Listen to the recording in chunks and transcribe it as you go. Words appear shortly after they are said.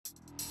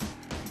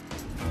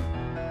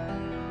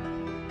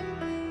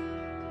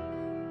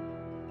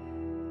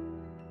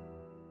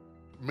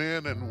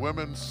men and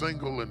women,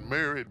 single and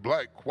married,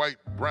 black, white,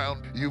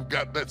 brown, you've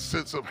got that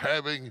sense of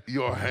having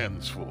your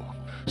hands full.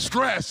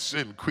 Stress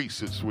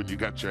increases when you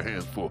got your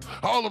hands full.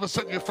 All of a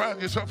sudden you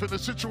find yourself in a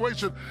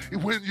situation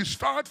when you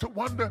start to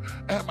wonder,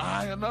 am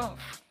I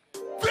enough?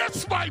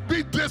 This might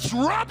be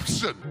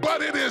disruption,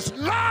 but it is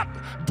not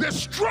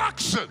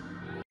destruction.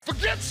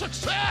 Forget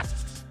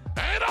success.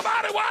 Ain't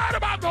nobody worried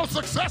about no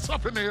success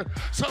up in here.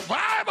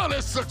 Survival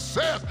is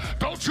success.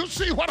 Don't you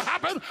see what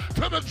happened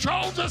to the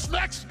Joneses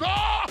next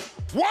door?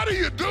 What do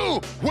you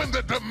do when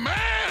the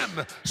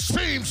demand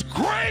seems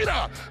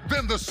greater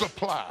than the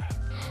supply?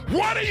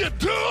 What do you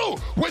do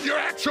when you're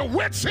at your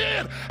wit's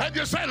end and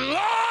you say,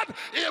 Lord,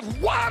 if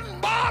one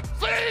more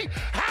thing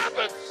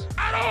happens,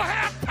 I don't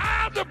have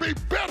time to be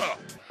bitter.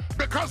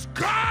 Because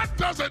God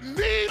doesn't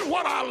need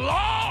what I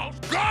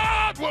lost.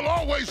 God will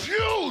always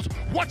use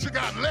what you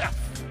got left.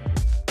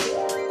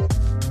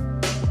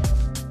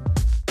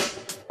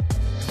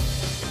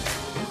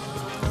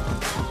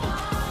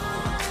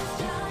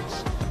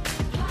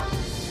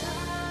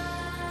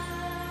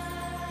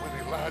 When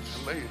Elijah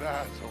laid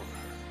eyes on her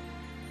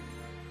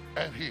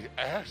and he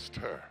asked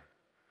her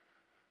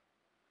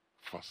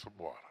for some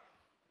water.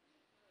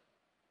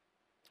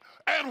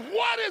 And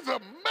what is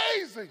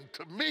amazing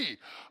to me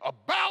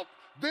about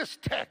this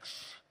text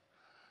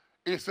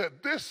is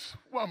that this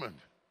woman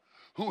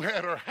who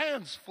had her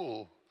hands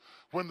full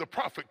when the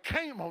prophet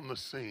came on the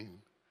scene,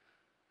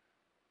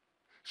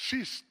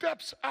 she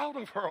steps out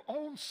of her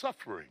own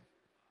suffering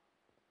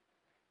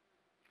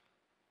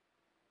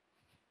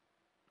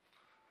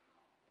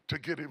to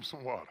get him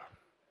some water.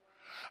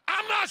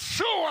 I'm not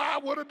sure I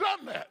would have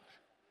done that.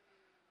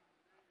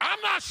 I'm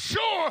not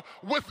sure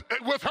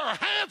with her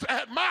hands,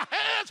 had my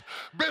hands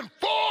been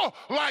full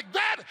like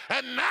that,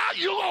 and now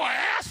you gonna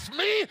ask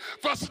me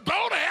for,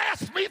 don't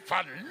ask me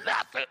for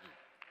nothing.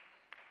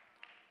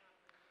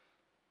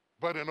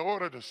 But in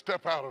order to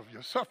step out of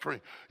your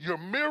suffering, your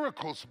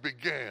miracles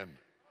began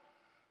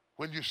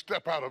when you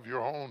step out of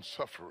your own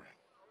suffering.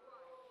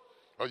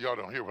 Oh, y'all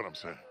don't hear what I'm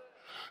saying.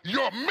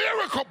 Your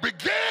miracle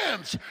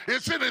begins,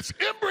 it's in its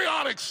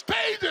embryonic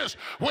stages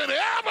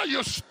whenever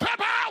you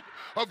step out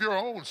of your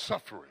own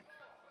suffering.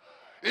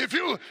 If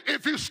you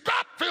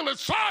stop feeling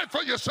sorry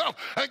for yourself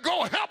and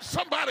go help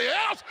somebody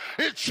else,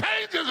 it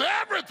changes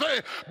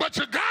everything. But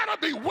you gotta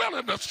be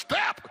willing to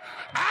step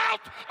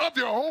out of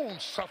your own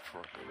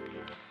suffering.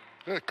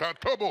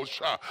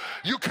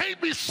 You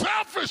can't be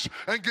selfish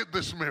and get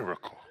this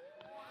miracle.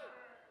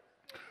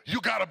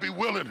 You gotta be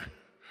willing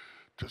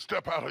to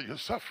step out of your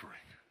suffering.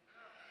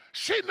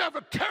 She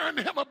never turned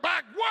him a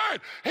back word.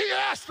 He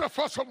asked her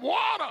for some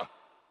water,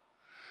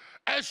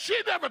 and she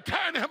never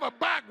turned him a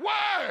back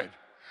word.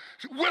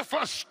 With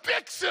her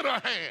sticks in her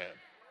hand,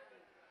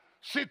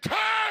 she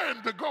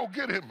turned to go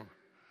get him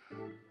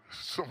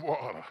some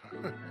water.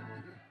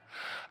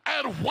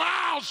 And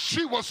while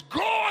she was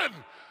going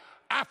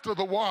after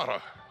the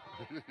water,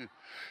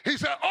 he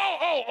said,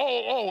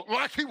 oh,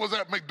 like he was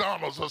at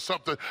McDonald's or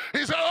something.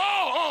 He said,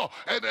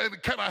 and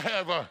can I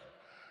have a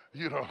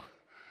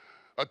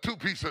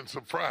 2-piece and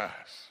some fries?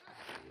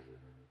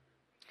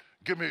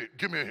 Give me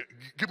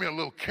a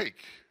little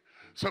cake,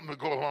 something to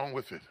go along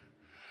with it.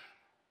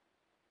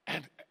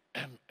 And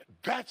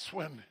that's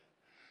when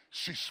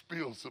she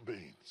spills the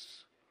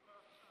beans.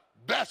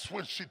 That's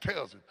when she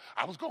tells him,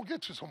 I was going to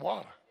get you some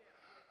water.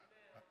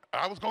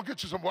 I was going to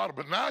get you some water,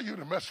 but now you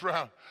done mess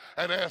around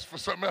and ask for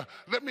something else.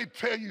 Let me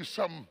tell you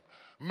something,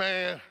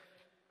 man.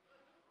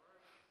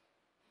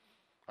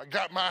 I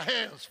got my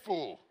hands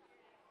full.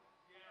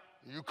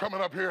 You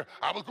coming up here,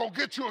 I was going to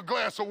get you a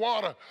glass of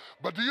water,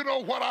 but do you know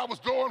what I was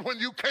doing when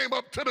you came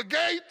up to the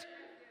gate?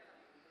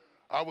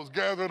 I was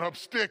gathering up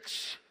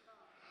sticks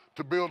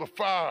to build a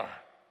fire,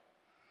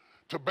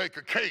 to bake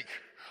a cake.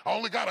 I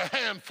only got a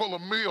handful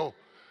of meal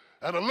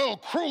and a little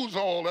cruise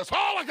oil. That's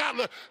all I got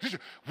left.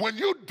 When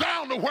you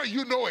down to where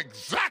you know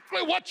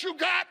exactly what you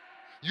got,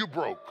 you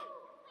broke.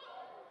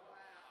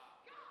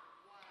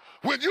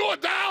 When you are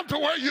down to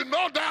where you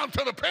know down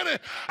to the penny,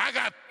 I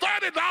got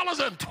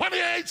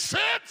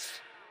 $30.28.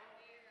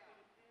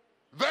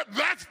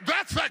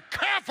 That's a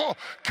careful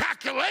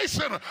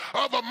calculation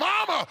of a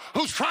mama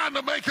who's trying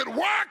to make it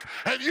work,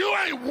 and you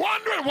ain't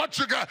wondering what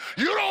you got.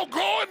 You don't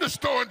go in the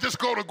store and just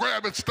go to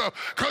grabbing stuff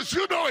because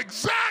you know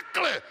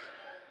exactly.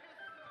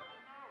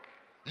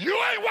 You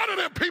ain't one of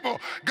them people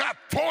got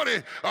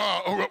 40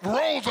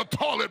 rolls of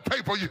toilet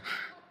paper.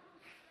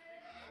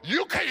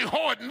 You can't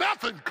hoard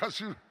nothing because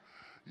you're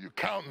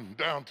counting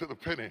down to the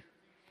penny.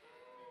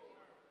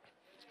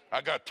 I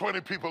got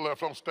 20 people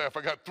left on staff.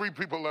 I got 3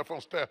 people left on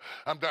staff.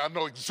 I'm down. I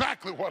know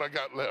exactly what I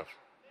got left.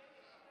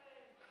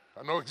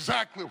 I know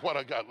exactly what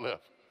I got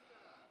left.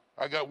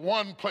 I got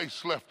 1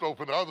 place left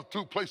open. The other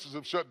 2 places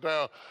have shut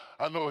down.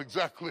 I know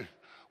exactly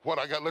what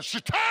I got left. She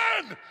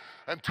turned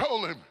and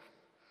told him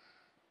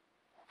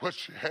what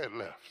she had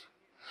left.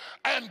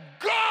 And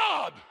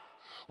God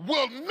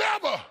will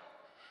never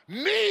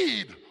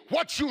need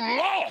what you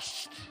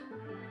lost.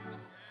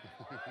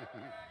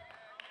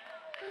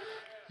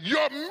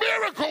 your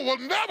miracle will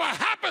never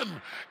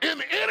happen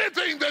in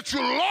anything that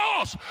you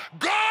lost.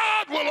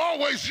 God will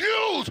always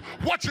use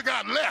what you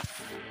got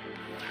left.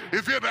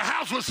 If you're in the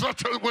house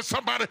with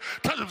somebody,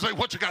 tell them, say,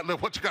 what you got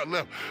left, what you got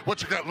left,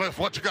 what you got left,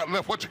 what you got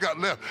left, what you got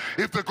left.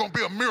 If there's going to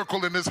be a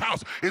miracle in this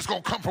house, it's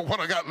going to come from what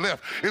I got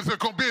left. If there's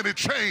going to be any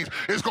change,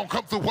 it's going to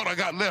come through what I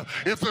got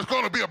left. If there's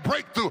going to be a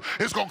breakthrough,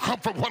 it's going to come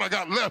from what I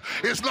got left.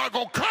 It's not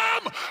going to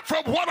come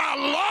from what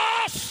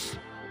I lost.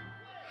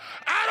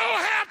 I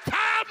don't have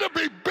time to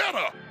be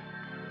bitter.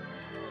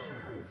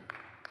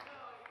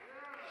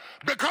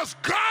 Because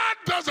God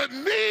doesn't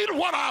need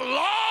what I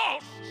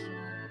lost.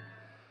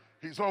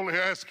 He's only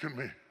asking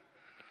me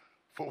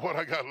for what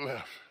I got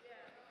left.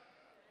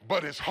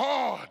 But it's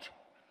hard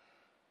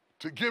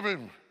to give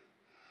him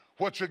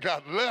what you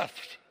got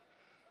left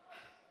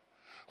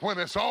when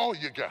it's all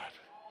you got.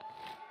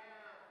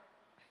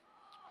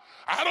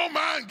 I don't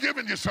mind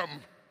giving you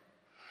something,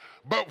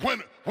 but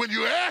when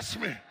you ask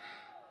me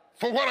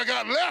for what I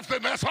got left,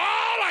 and that's all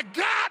I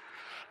got,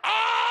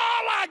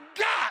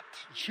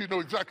 she know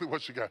exactly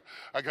what she got.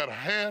 I got a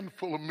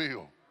handful of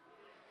meal.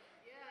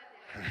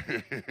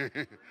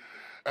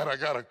 And I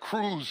got a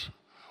cruise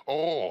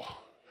oil,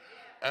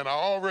 and I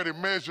already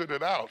measured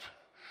it out,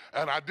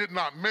 and I did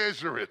not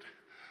measure it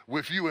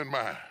with you in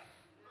mind.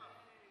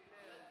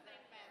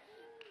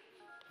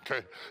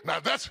 Okay, now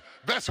that's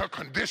her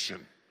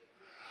condition.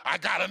 I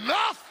got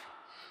enough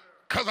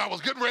because I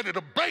was getting ready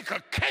to bake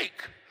a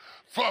cake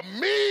for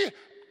me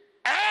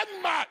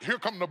and here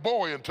come the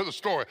boy into the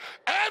story,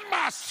 and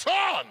my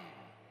son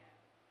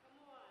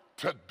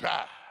to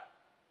die.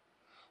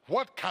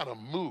 What kind of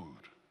mood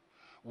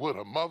would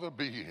a mother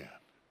be in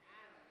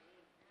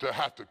to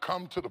have to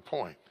come to the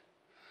point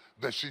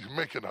that she's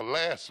making a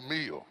last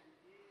meal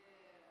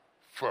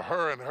for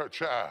her and her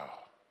child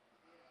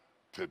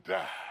to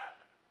die?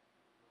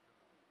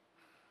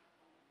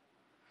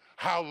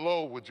 How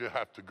low would you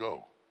have to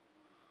go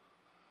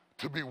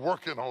to be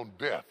working on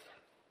death?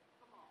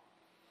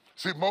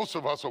 See, most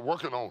of us are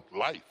working on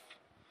life.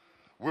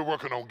 We're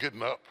working on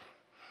getting up.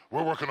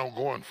 We're working on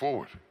going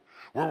forward.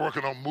 We're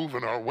working on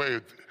moving our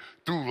way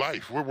through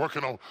life. We're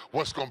working on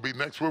what's going to be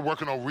next. We're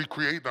working on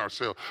recreating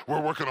ourselves.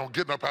 We're working on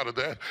getting up out of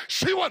that.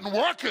 She wasn't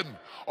working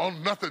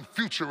on nothing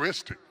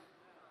futuristic.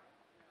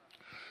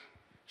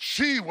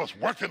 She was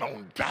working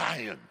on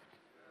dying.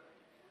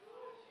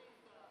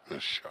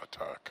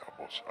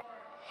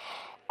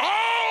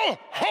 All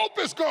hope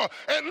is gone.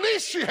 At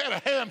least she had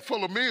a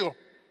handful of meal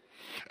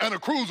and a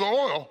cruise of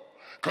oil,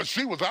 because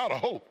she was out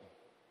of hope.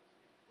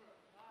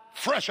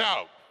 Fresh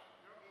out,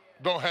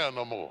 don't have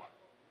no more.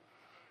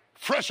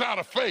 Fresh out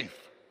of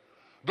faith,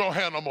 don't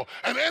have no more.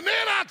 And then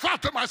I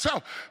thought to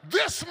myself,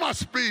 this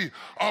must be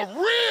a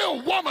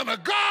real woman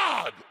of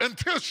God,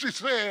 until she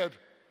said,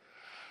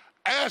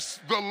 as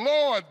the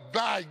Lord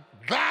thy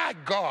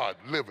God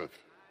liveth.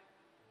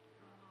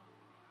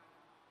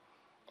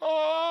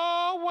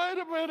 Oh,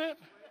 wait a minute.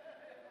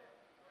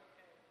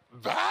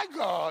 Thy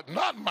God,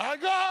 not my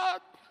God.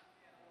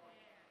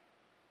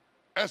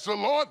 As the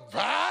Lord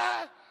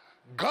thy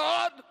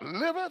God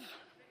liveth.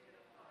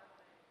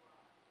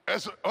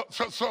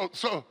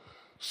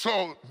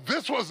 So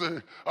this was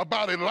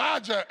about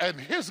Elijah and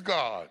his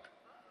God.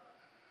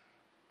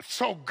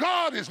 So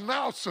God is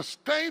now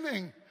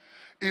sustaining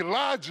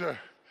Elijah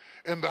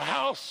in the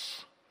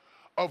house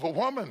of a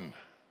woman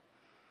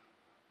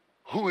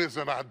who is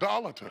an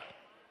idolater.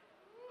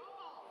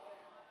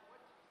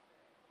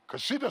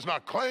 Because she does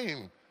not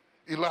claim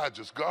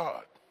Elijah's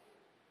God.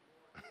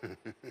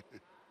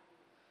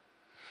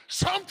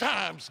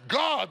 Sometimes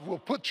God will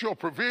put your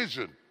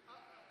provision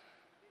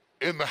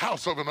in the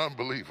house of an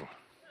unbeliever.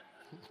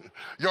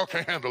 Y'all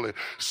can't handle it.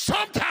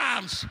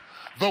 Sometimes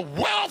the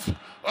wealth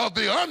of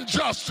the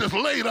unjust is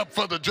laid up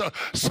for the just.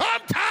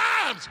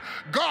 Sometimes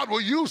God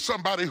will use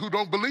somebody who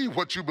don't believe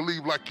what you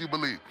believe like you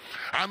believe.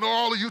 I know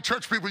all of you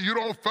church people, you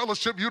don't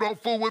fellowship, you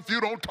don't fool with,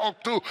 you don't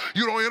talk to,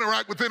 you don't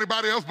interact with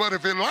anybody else. But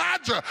if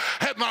Elijah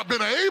had not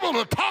been able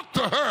to talk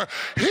to her,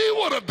 he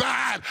would have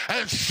died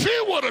and she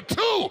would have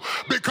too,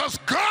 because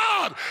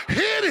God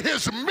hid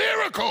his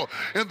miracle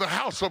in the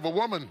house of a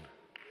woman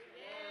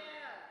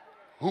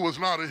who was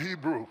not a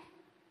Hebrew,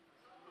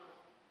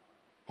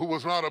 who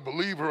was not a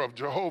believer of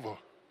Jehovah.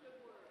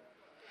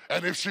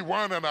 And if she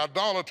weren't an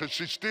idolater,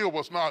 she still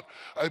was not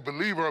a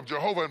believer of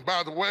Jehovah. And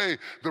by the way,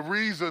 the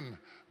reason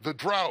the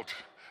drought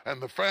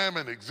and the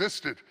famine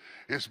existed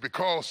is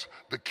because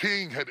the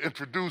king had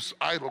introduced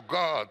idol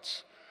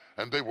gods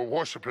and they were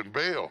worshiping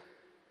Baal.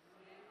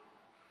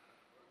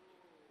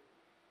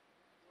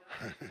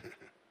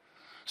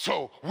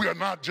 So we are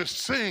not just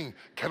seeing,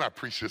 can I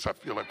preach this? I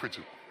feel like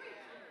preaching.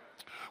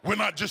 We're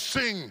not just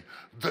seeing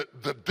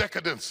the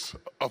decadence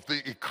of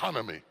the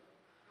economy.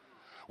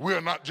 We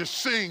are not just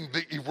seeing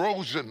the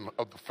erosion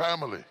of the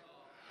family.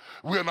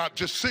 We are not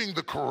just seeing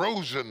the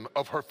corrosion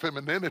of her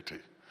femininity.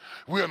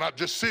 We are not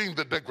just seeing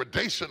the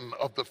degradation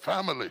of the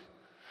family.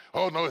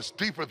 Oh no, it's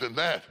deeper than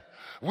that.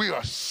 We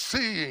are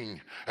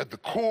seeing at the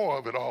core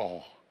of it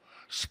all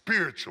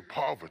spiritual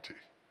poverty.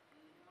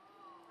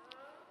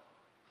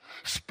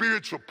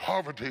 Spiritual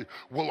poverty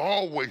will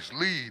always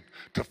lead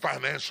to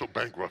financial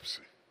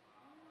bankruptcy.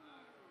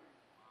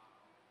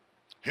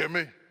 Hear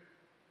me?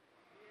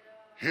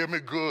 Hear me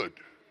good.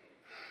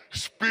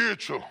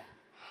 Spiritual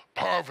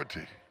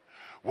poverty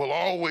will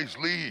always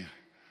lead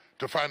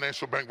to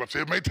financial bankruptcy.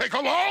 It may take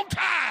a long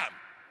time.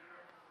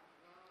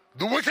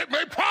 The wicked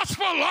may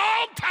prosper a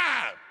long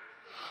time.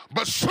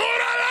 But sooner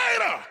or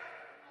later,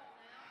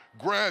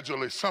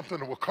 gradually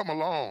something will come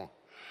along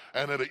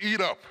and it'll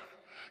eat up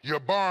your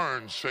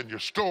barns and your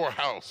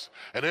storehouse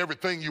and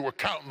everything you were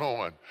counting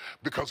on,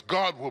 because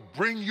God will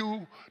bring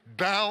you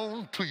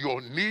down to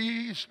your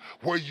knees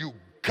where you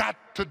got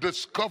to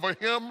discover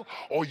him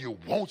or you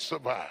won't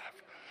survive.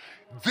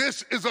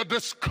 This is a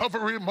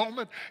discovery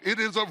moment. It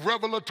is a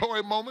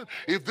revelatory moment.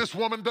 If this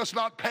woman does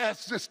not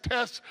pass this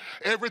test,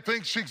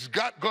 everything she's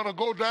got gonna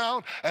go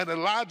down, and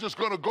Elijah's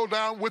gonna go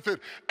down with it.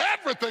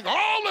 Everything,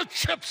 all the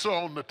chips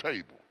are on the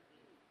table.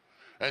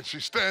 And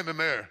she's standing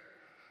there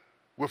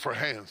with her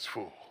hands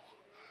full.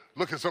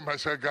 Look at somebody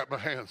and say, I got my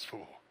hands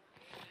full.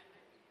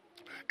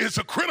 It's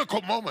a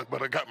critical moment,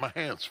 but I got my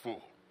hands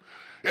full.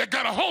 I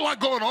got a whole lot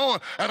going on,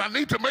 and I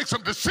need to make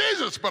some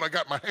decisions, but I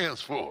got my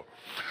hands full.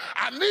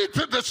 I need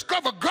to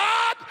discover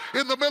God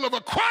in the middle of a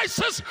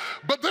crisis,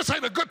 but this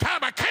ain't a good time.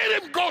 I can't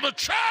even go to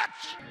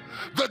church.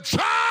 The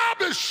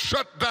job is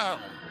shut down.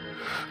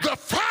 The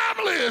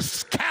family is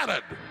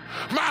scattered.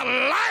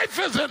 My life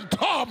is in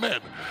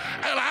torment,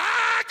 and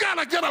I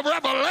gotta get a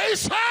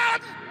revelation,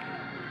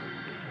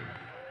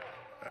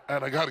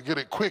 and I gotta get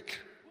it quick,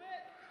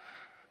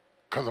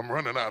 because I'm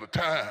running out of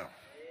time,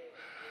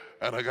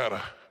 and I got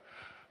a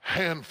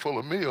handful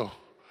of meal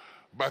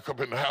back up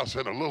in the house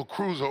and a little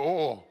cruise of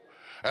oil,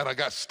 and I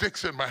got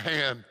sticks in my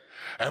hand,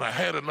 and I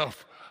had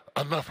enough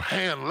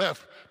hand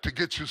left to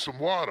get you some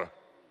water,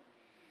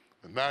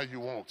 and now you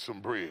want some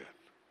bread.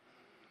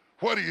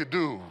 What do you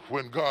do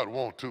when God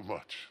wants too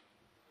much?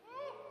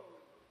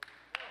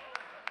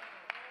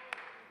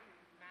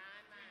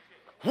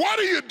 What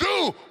do you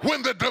do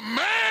when the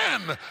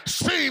demand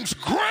seems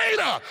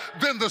greater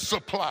than the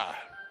supply?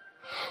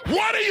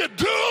 What do you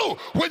do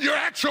when you're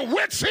at your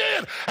wit's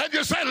end and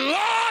you say,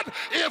 Lord,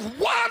 if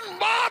one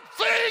more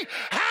thing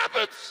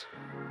happens?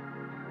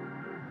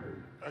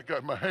 I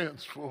got my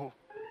hands full.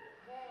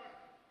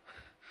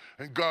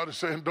 And God is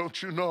saying,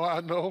 don't you know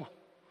I know?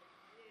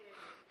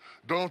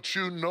 Don't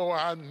you know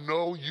I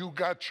know you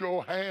got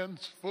your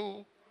hands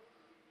full?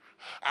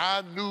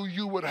 I knew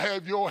you would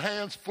have your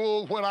hands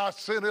full when I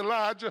sent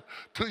Elijah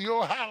to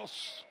your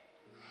house.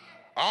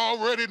 I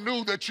already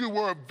knew that you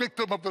were a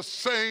victim of the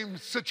same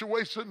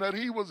situation that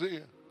he was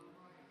in.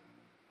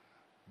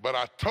 But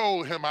I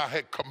told him I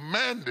had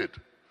commanded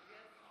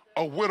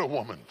a widow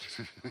woman.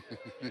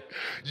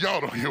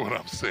 Y'all don't hear what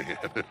I'm saying.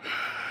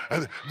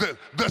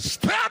 The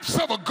steps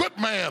of a good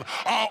man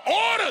are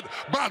ordered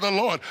by the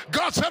Lord.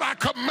 God said, I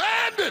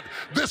commanded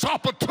this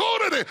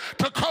opportunity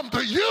to come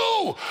to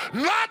you,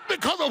 not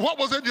because of what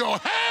was in your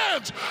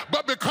hands,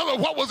 but because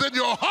of what was in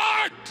your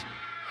heart.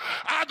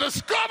 I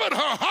discovered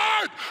her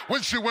heart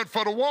when she went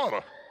for the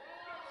water.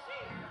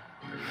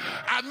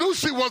 I knew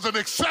she was an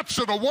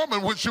exceptional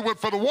woman when she went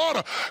for the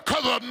water,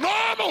 because a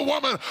normal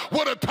woman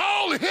would have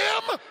told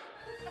him.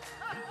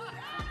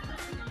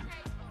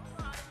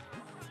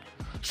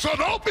 So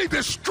don't be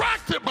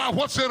distracted by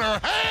what's in her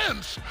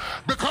hands,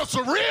 because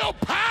the real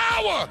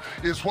power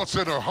is what's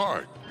in her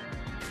heart.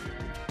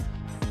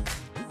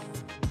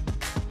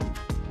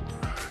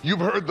 You've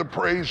heard the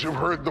praise, you've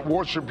heard the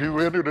worship, you've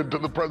entered into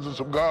the presence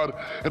of God.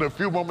 In a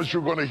few moments,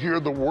 you're going to hear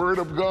the word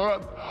of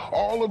God.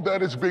 All of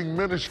that is being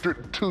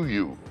ministered to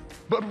you.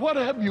 But what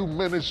have you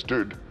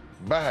ministered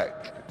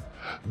back?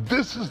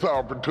 This is the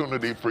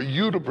opportunity for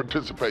you to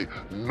participate.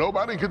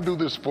 Nobody can do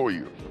this for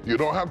you. You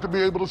don't have to be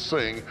able to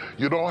sing.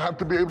 You don't have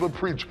to be able to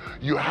preach.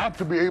 You have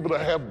to be able to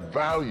have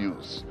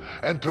values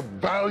and to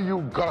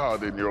value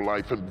God in your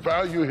life and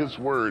value his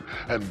word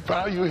and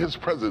value his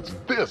presence.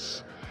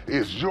 This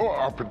is your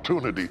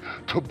opportunity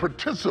to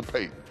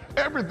participate.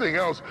 Everything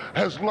else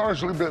has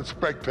largely been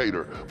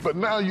spectator, but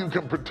now you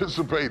can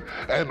participate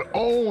and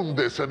own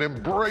this and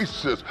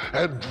embrace this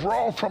and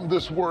draw from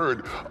this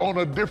word on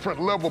a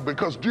different level,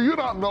 because do you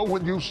not know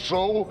when you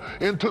sow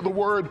into the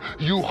word,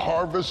 you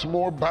harvest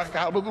more back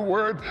out of the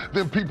word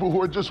than people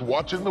who are just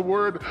watching the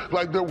word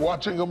like they're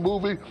watching a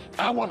movie?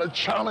 I want to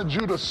challenge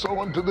you to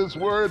sow into this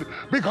word,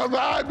 because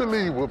I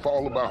believe with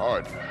all of my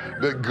heart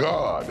that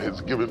God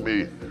has given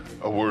me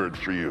a word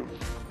for you.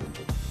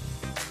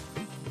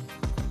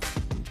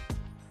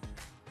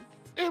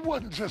 It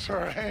wasn't just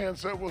her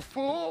hands that was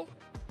full.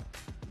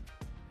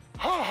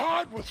 Her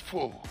heart was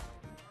full.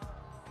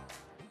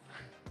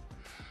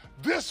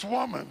 This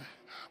woman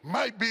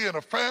might be in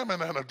a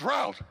famine and a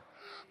drought,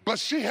 but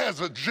she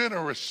has a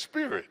generous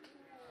spirit.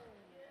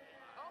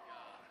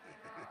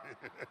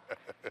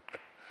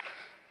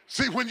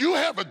 See, when you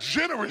have a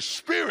generous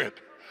spirit,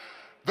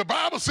 the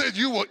Bible says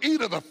you will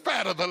eat of the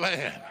fat of the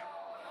land.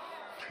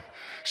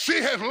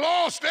 She has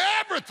lost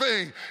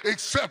everything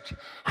except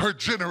her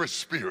generous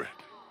spirit.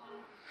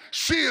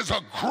 She is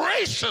a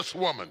gracious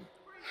woman.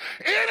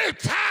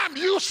 Anytime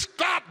time you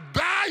stop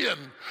dying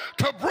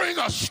to bring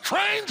a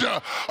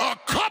stranger a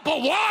cup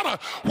of water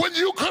when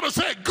you could have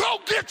said, go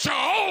get your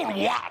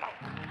own water?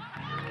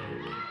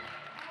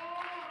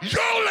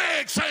 Your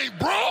legs ain't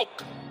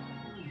broke.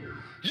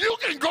 You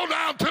can go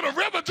down to the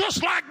river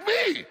just like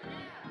me.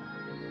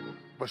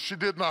 But she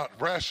did not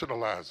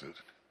rationalize it.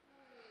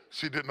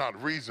 She did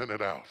not reason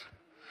it out.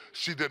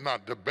 She did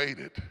not debate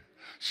it.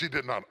 She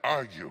did not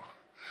argue.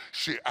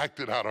 She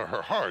acted out of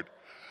her heart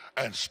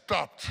and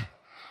stopped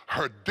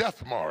her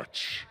death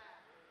march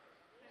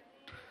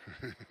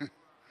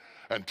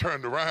and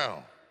turned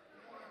around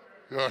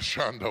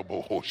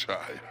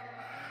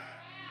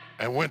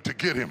and went to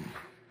get him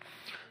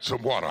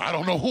some water. I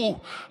don't know who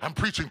I'm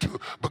preaching to,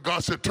 but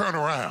God said, turn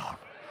around.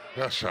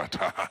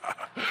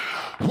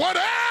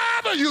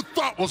 Whatever you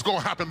thought was going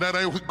to happen, that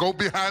ain't go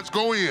behind,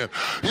 go in.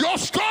 Your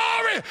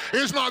story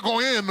is not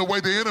going to end the way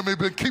the enemy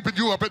been keeping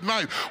you up at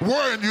night,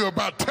 worrying you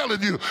about,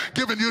 telling you,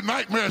 giving you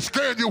nightmares,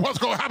 scaring you what's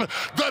going to happen.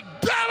 The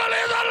devil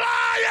is a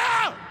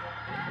liar.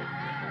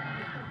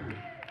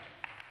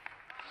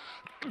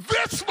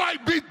 This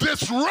might be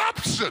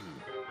disruption,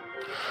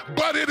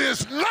 but it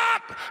is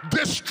not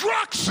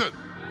destruction.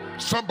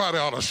 Somebody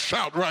ought to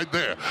shout right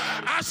there.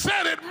 I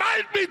said it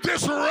might be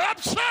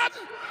disruption,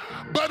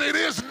 but it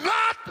is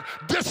not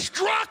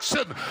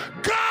destruction.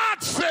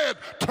 God said,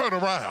 turn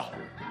around.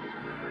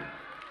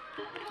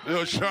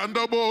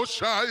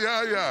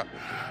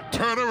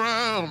 Turn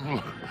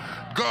around.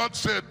 God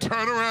said,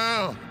 turn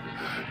around.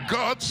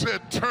 God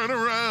said, turn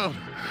around.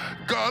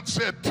 God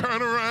said,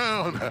 turn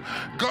around.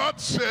 God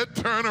said,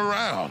 turn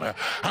around.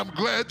 I'm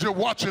glad you're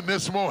watching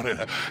this morning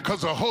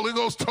because the Holy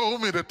Ghost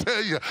told me to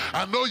tell you,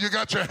 I know you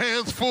got your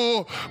hands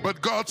full,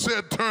 but God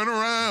said, turn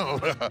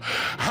around.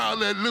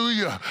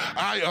 Hallelujah.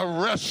 I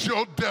arrest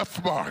your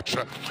death march.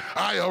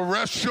 I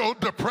arrest your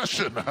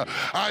depression.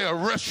 I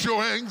arrest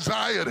your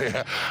anxiety.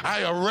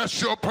 I arrest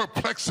your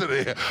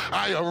perplexity.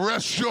 I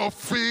arrest your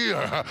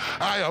fear.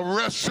 I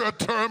arrest your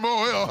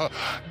turmoil.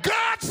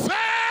 God said,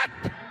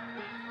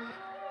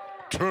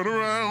 turn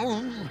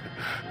around.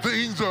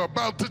 Things are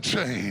about to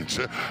change.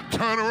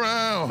 Turn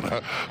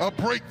around. A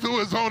breakthrough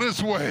is on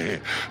its way.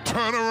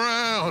 Turn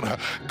around.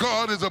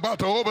 God is about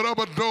to open up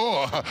a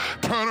door.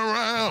 Turn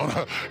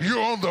around.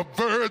 You're on the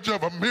verge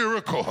of a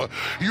miracle.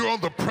 You're on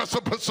the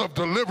precipice of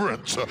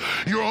deliverance.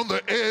 You're on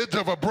the edge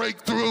of a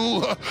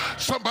breakthrough.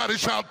 Somebody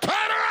shout, turn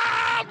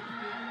around.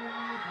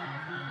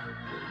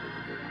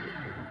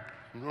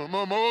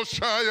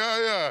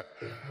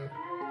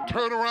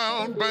 Turn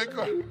around,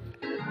 banker.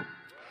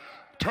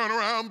 Turn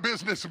around,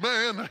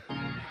 businessman.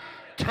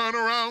 Turn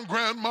around,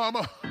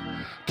 grandmama.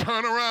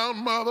 Turn around,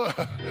 mother.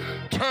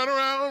 Turn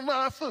around,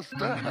 my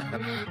sister.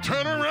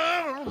 Turn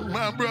around,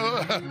 my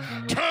brother.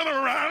 Turn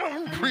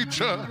around,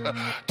 preacher.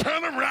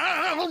 Turn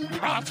around,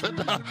 prophet.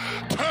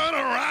 Turn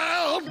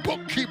around,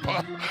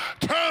 bookkeeper.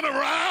 Turn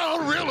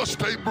around, real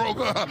estate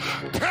broker.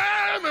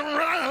 Turn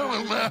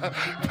around.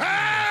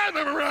 Turn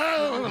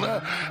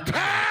around.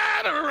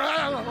 Turn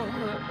around.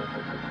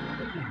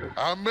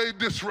 I may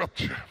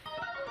disrupt you,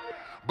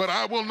 but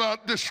I will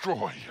not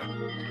destroy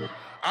you.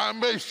 I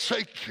may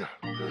shake you,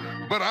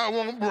 but I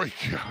won't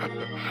break you.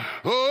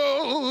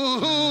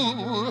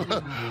 Oh,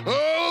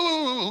 oh,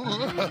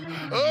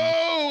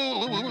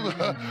 oh,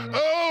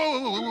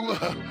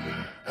 oh.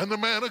 And the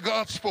man of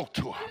God spoke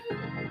to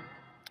him.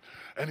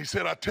 And he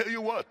said, I tell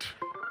you what,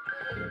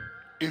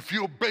 if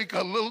you'll bake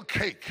a little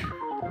cake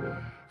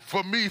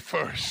for me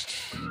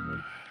first,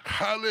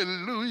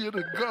 hallelujah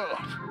to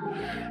God,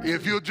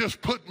 if you'll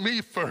just put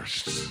me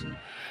first,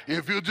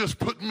 if you just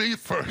put me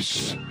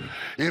first,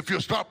 if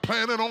you stop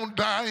planning on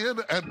dying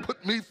and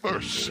put me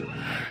first,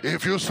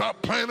 if you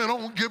stop planning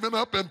on giving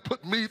up and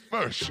put me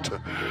first,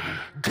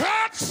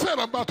 God said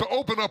I'm about to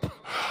open up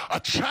a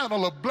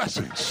channel of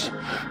blessings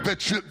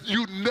that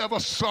you never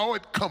saw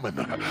it coming.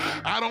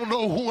 I don't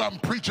know who I'm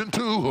preaching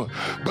to,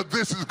 but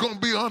this is going to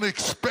be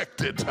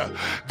unexpected.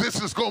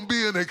 This is going to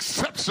be an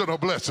exceptional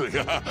blessing.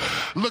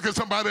 Look at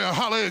somebody and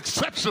holler,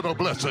 exceptional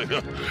blessing.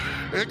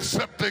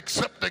 Except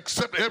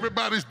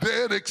everybody's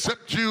dead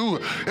except you.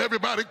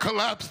 Everybody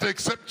collapsed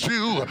except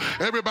you.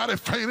 Everybody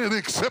fainted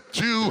except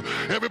you.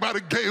 Everybody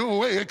gave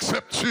away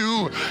except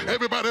you.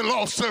 Everybody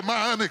lost their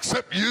mind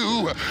except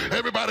you.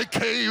 Everybody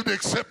caved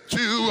except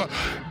you.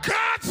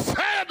 God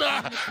said,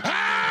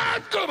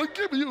 I'm going to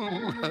give you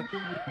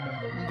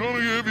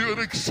an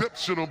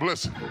exceptional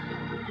blessing.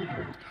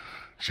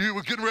 She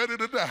was getting ready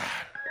to die.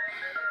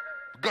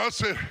 God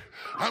said,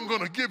 I'm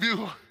going to give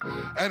you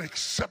an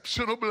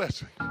exceptional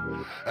blessing.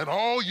 And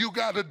all you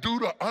got to do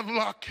to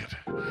unlock it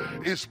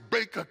is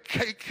bake a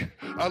cake,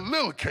 a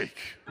little cake,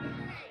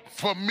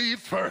 for me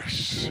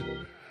first.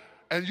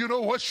 And you know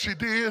what she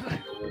did?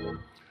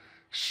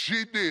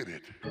 She did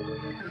it.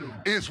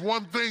 It's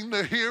one thing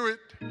to hear it.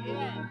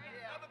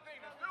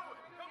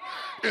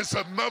 It's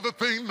another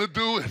thing to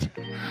do it.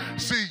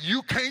 See,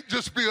 you can't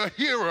just be a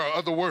hearer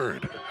of the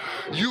word.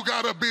 You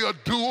got to be a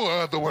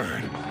doer of the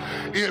word.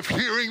 If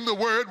hearing the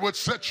word would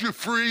set you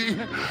free,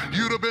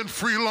 you'd have been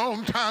free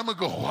long time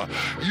ago.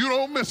 You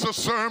don't miss a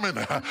sermon.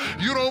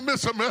 You don't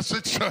miss a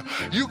message.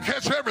 You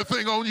catch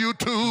everything on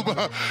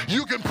YouTube.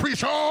 You can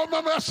preach all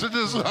my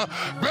messages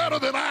better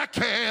than I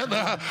can.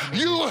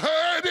 You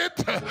heard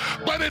it,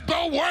 but it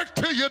don't work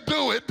till you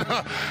do it.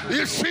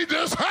 If she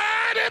just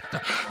heard it,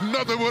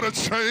 nothing would have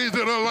changed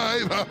in her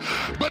life.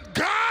 But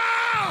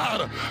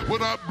God will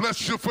not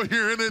bless you for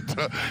hearing it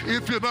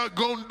if you're not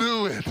going to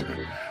do it.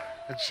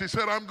 And she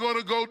said, I'm going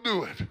to go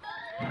do it.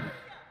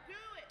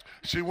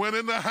 She went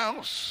in the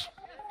house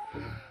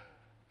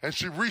and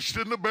she reached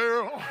in the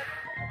barrel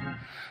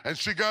and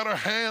she got her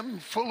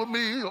hand full of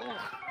meal.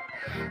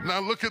 Now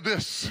look at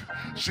this.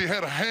 She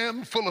had a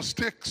handful of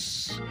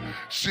sticks.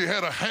 She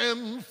had a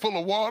handful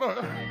of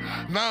water.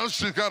 Now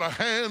she's got a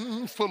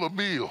handful of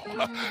meal.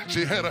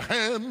 She had a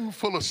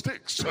handful of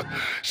sticks.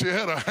 She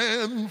had a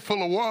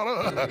handful of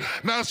water.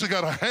 Now she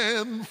got a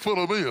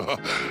handful of meal.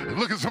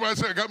 Look at somebody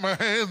say, I got my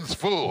hands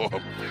full.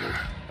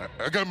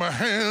 I got my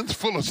hands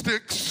full of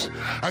sticks.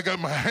 I got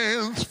my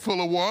hands full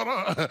of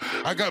water.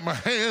 I got my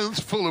hands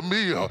full of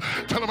meal.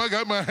 Tell them I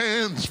got my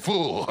hands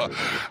full.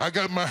 I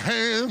got my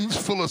hands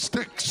full of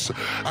sticks.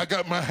 I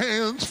got my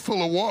hands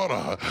full of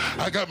water.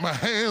 I got my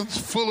hands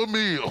full of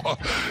meal.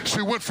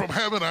 She went from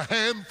having a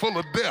handful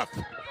of death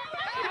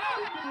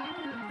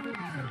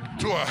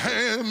to a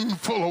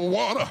handful of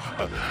water,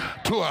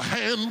 to a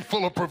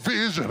handful of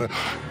provision.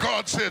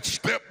 God said,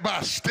 step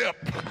by step.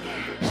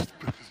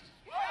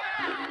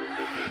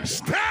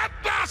 Step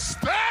by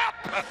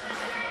step,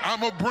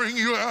 I'm going to bring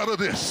you out of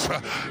this.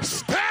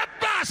 Step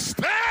by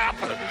step,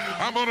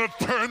 I'm going to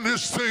turn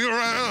this thing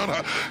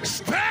around.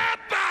 Step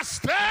by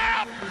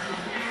step.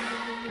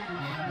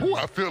 Ooh,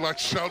 I feel like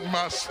shouting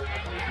myself.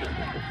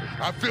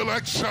 I feel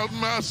like shouting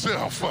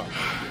myself.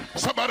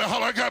 Somebody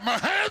holler, I got my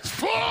hands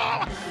full.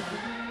 I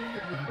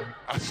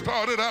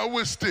started out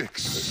with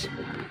sticks.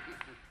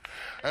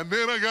 And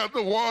then I got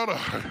the water.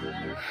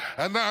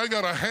 And now I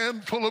got a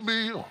handful of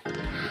meal.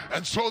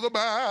 And so the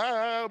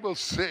Bible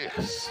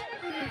says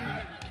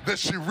that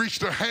she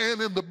reached her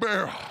hand in the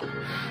barrel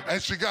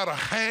and she got a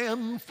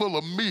handful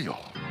of meal.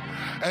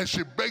 And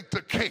she baked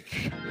a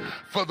cake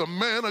for the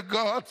man of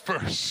God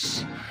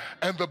first.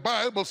 And the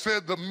Bible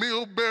said the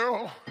meal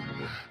barrel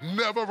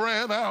never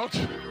ran out.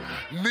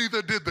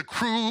 Neither did the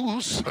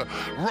cruise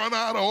run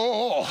out of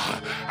oil.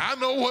 I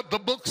know what the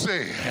book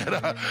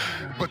said,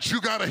 but you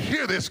got to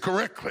hear this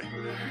correctly.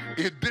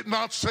 It did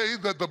not say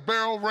that the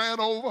barrel ran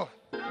over.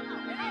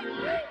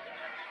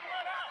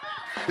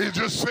 It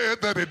just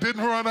said that it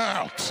didn't run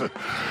out.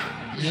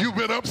 You've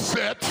been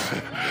upset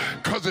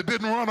because it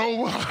didn't run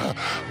over,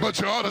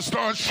 but you ought to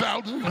start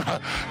shouting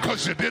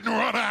because you didn't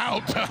run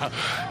out.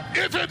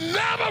 If it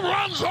never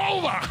runs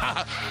over,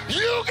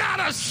 you got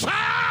to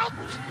shout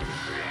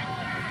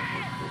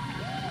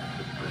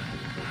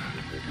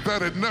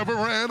that it never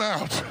ran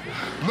out.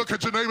 Look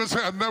at your neighbor and say,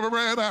 I never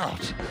ran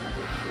out.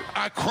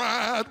 I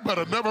cried, but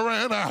I never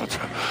ran out.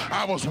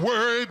 I was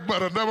worried,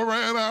 but I never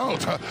ran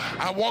out.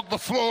 I walked the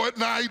floor at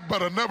night,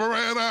 but I never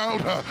ran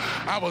out.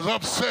 I was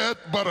upset,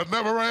 but I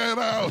never ran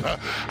out.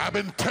 I've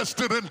been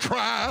tested and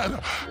tried,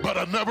 but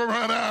I never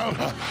ran out.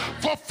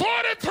 For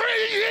 43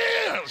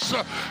 years,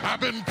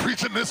 I've been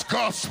preaching this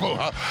gospel.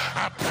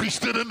 I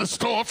preached it in the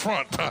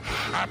storefront.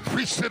 I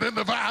preached it in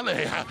the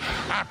valley.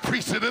 I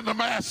preached it in the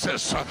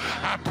masses.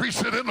 I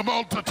preached it in the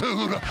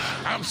multitude.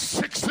 I'm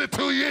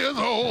 62 years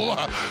old,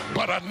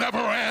 but I never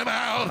ran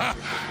out.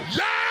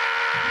 Yeah!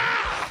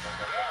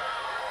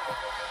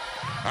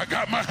 I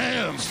got my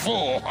hands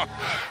full.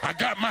 I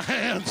got my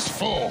hands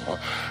full.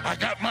 I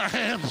got my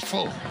hands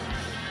full.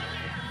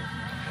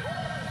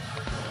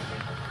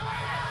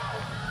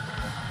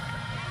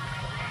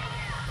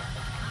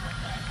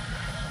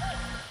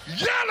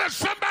 Yell at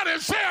somebody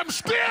and say, I'm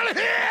still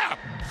here.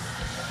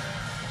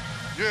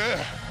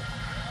 Yeah,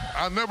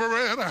 I never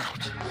ran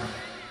out.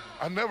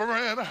 I never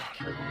ran out.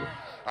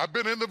 I've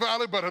been in the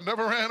valley, but I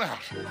never ran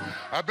out.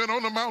 I've been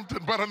on the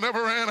mountain, but I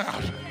never ran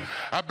out.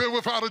 I've been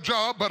without a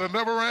job, but I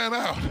never ran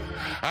out.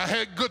 I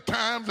had good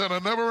times and I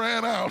never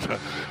ran out.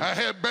 I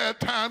had bad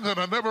times and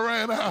I never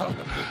ran out.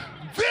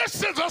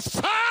 This is a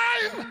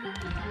sign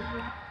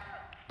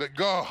that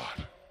God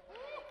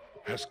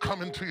has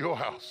come into your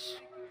house.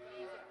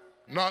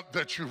 Not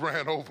that you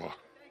ran over,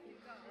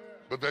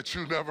 but that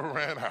you never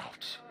ran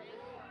out.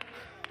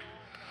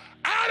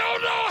 I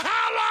don't know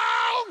how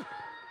long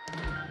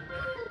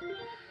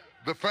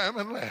the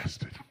famine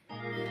lasted.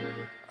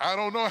 I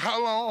don't know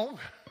how long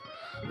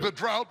the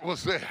drought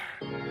was there.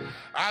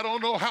 I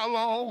don't know how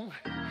long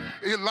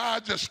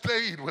Elijah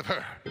stayed with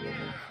her,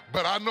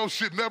 but I know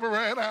she never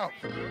ran out.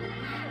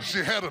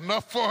 She had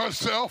enough for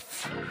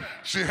herself.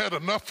 She had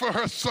enough for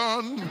her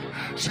son.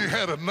 She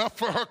had enough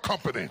for her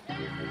company.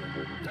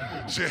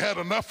 She had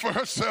enough for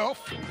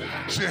herself.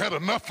 She had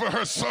enough for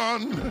her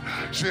son.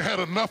 She had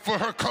enough for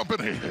her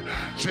company.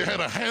 She had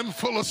a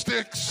handful of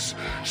sticks.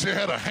 She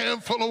had a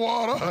handful of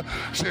water.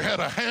 She had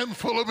a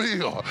handful of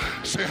meal.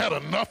 She had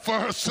enough for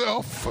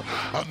herself,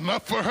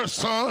 enough for her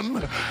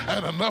son,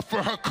 and enough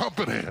for her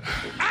company.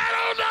 I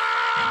don't know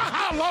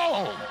how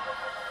long?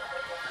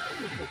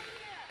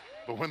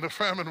 But when the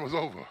famine was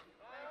over,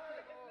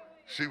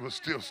 she was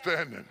still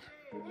standing.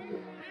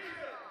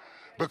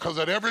 Because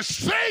at every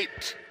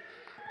state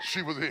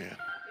she was in,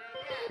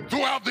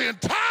 throughout the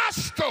entire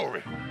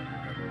story,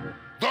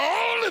 the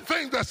only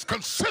thing that's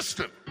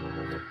consistent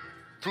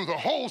through the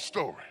whole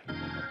story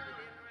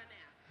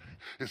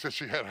is that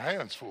she had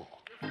hands full.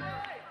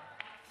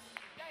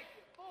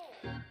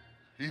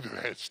 Either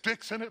it had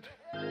sticks in it,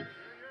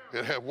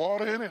 it had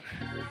water in it,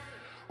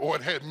 or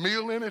it had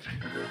meal in it.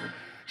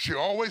 She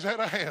always had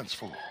her hands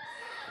full.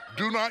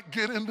 Do not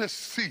get in this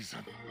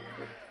season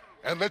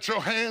and let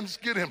your hands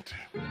get empty.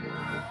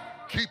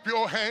 Keep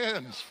your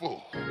hands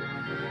full.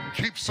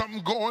 Keep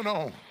something going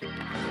on.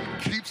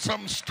 Keep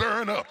something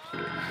stirring up.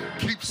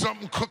 Keep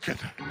something cooking.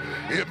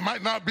 It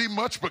might not be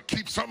much, but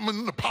keep something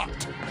in the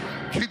pot.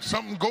 Keep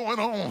something going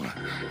on.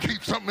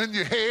 Keep something in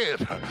your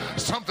head,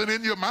 something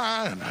in your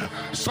mind,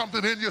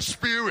 something in your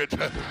spirit.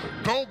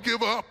 Don't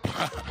give up.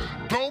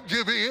 Don't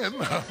give in.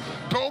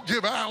 Don't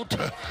give out.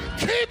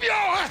 Keep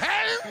your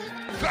hands.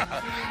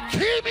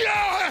 Keep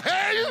your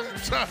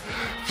hands.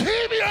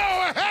 Keep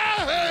your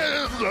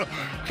hands.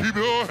 Keep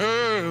your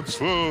hands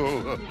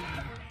full.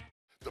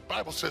 The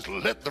Bible says,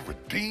 let the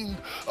redeemed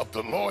of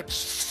the Lord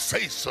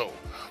say so.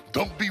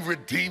 Don't be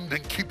redeemed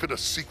and keep it a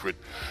secret.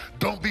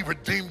 Don't be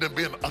redeemed and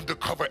be an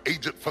undercover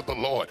agent for the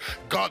Lord.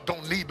 God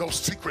don't need no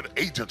secret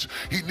agents.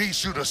 He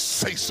needs you to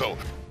say so.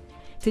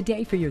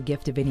 Today, for your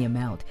gift of any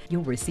amount,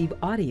 you'll receive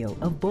audio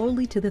of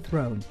Boldly to the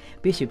Throne,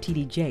 Bishop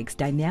T.D. Jakes'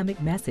 dynamic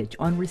message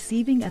on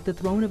receiving at the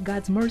throne of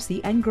God's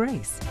mercy and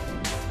grace.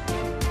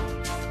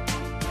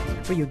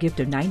 For your gift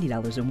of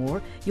 $90 or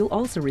more, you'll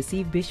also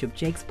receive Bishop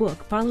Jakes'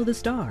 book, Follow the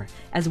Star,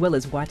 as well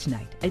as Watch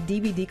Night, a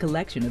DVD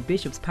collection of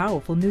Bishop's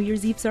powerful New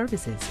Year's Eve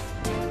services.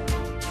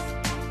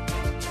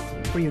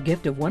 For your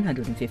gift of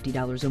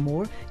 $150 or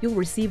more, you'll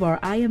receive our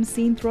I Am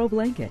Seen throw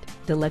blanket,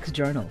 deluxe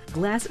journal,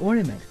 glass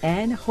ornament,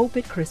 and Hope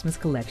at Christmas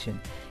collection,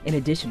 in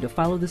addition to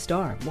Follow the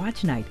Star,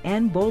 Watch Night,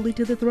 and Boldly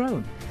to the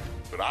Throne.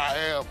 But I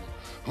am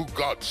who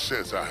God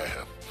says I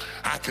am.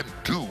 I can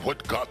do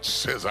what God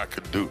says I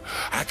can do.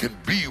 I can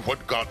be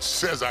what God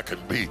says I can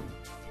be.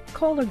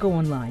 Call or go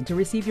online to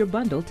receive your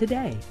bundle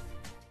today.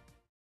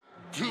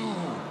 Do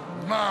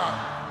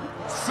not,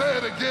 say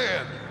it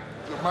again,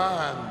 your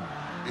mind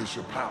is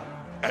your power,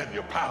 and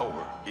your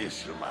power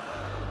is your mind.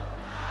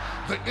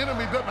 The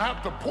enemy doesn't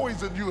have to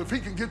poison you. If he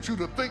can get you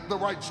to think the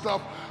right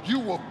stuff, you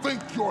will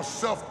think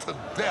yourself to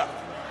death.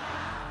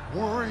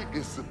 Worry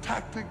is the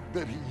tactic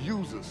that he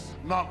uses,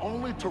 not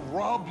only to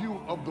rob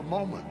you of the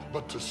moment,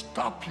 but to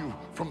stop you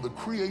from the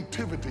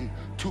creativity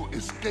to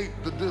escape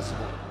the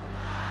dismal.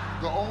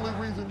 The only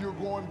reason you're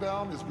going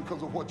down is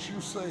because of what you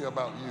say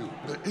about you.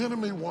 The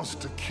enemy wants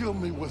to kill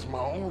me with my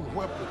own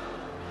weapon.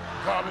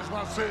 God is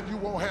not saying you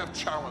won't have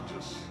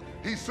challenges.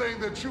 He's saying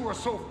that you are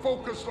so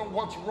focused on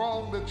what's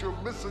wrong that you're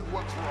missing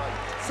what's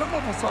right. Some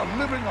of us are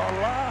living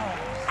our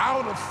lives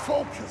out of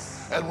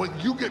focus. And when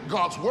you get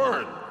God's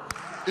word,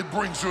 it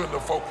brings you into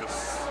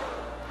focus.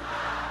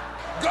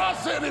 God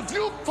said, if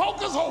you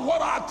focus on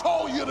what I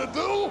told you to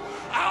do,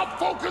 I'll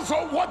focus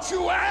on what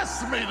you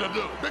asked me to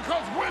do.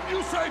 Because when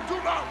you say do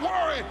not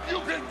worry, you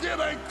can get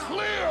a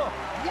clear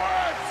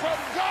word from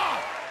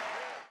God.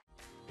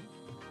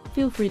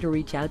 Feel free to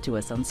reach out to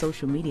us on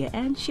social media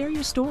and share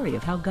your story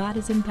of how God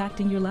is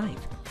impacting your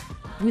life.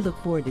 We look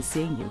forward to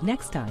seeing you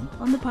next time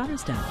on The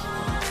Potter's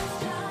Touch.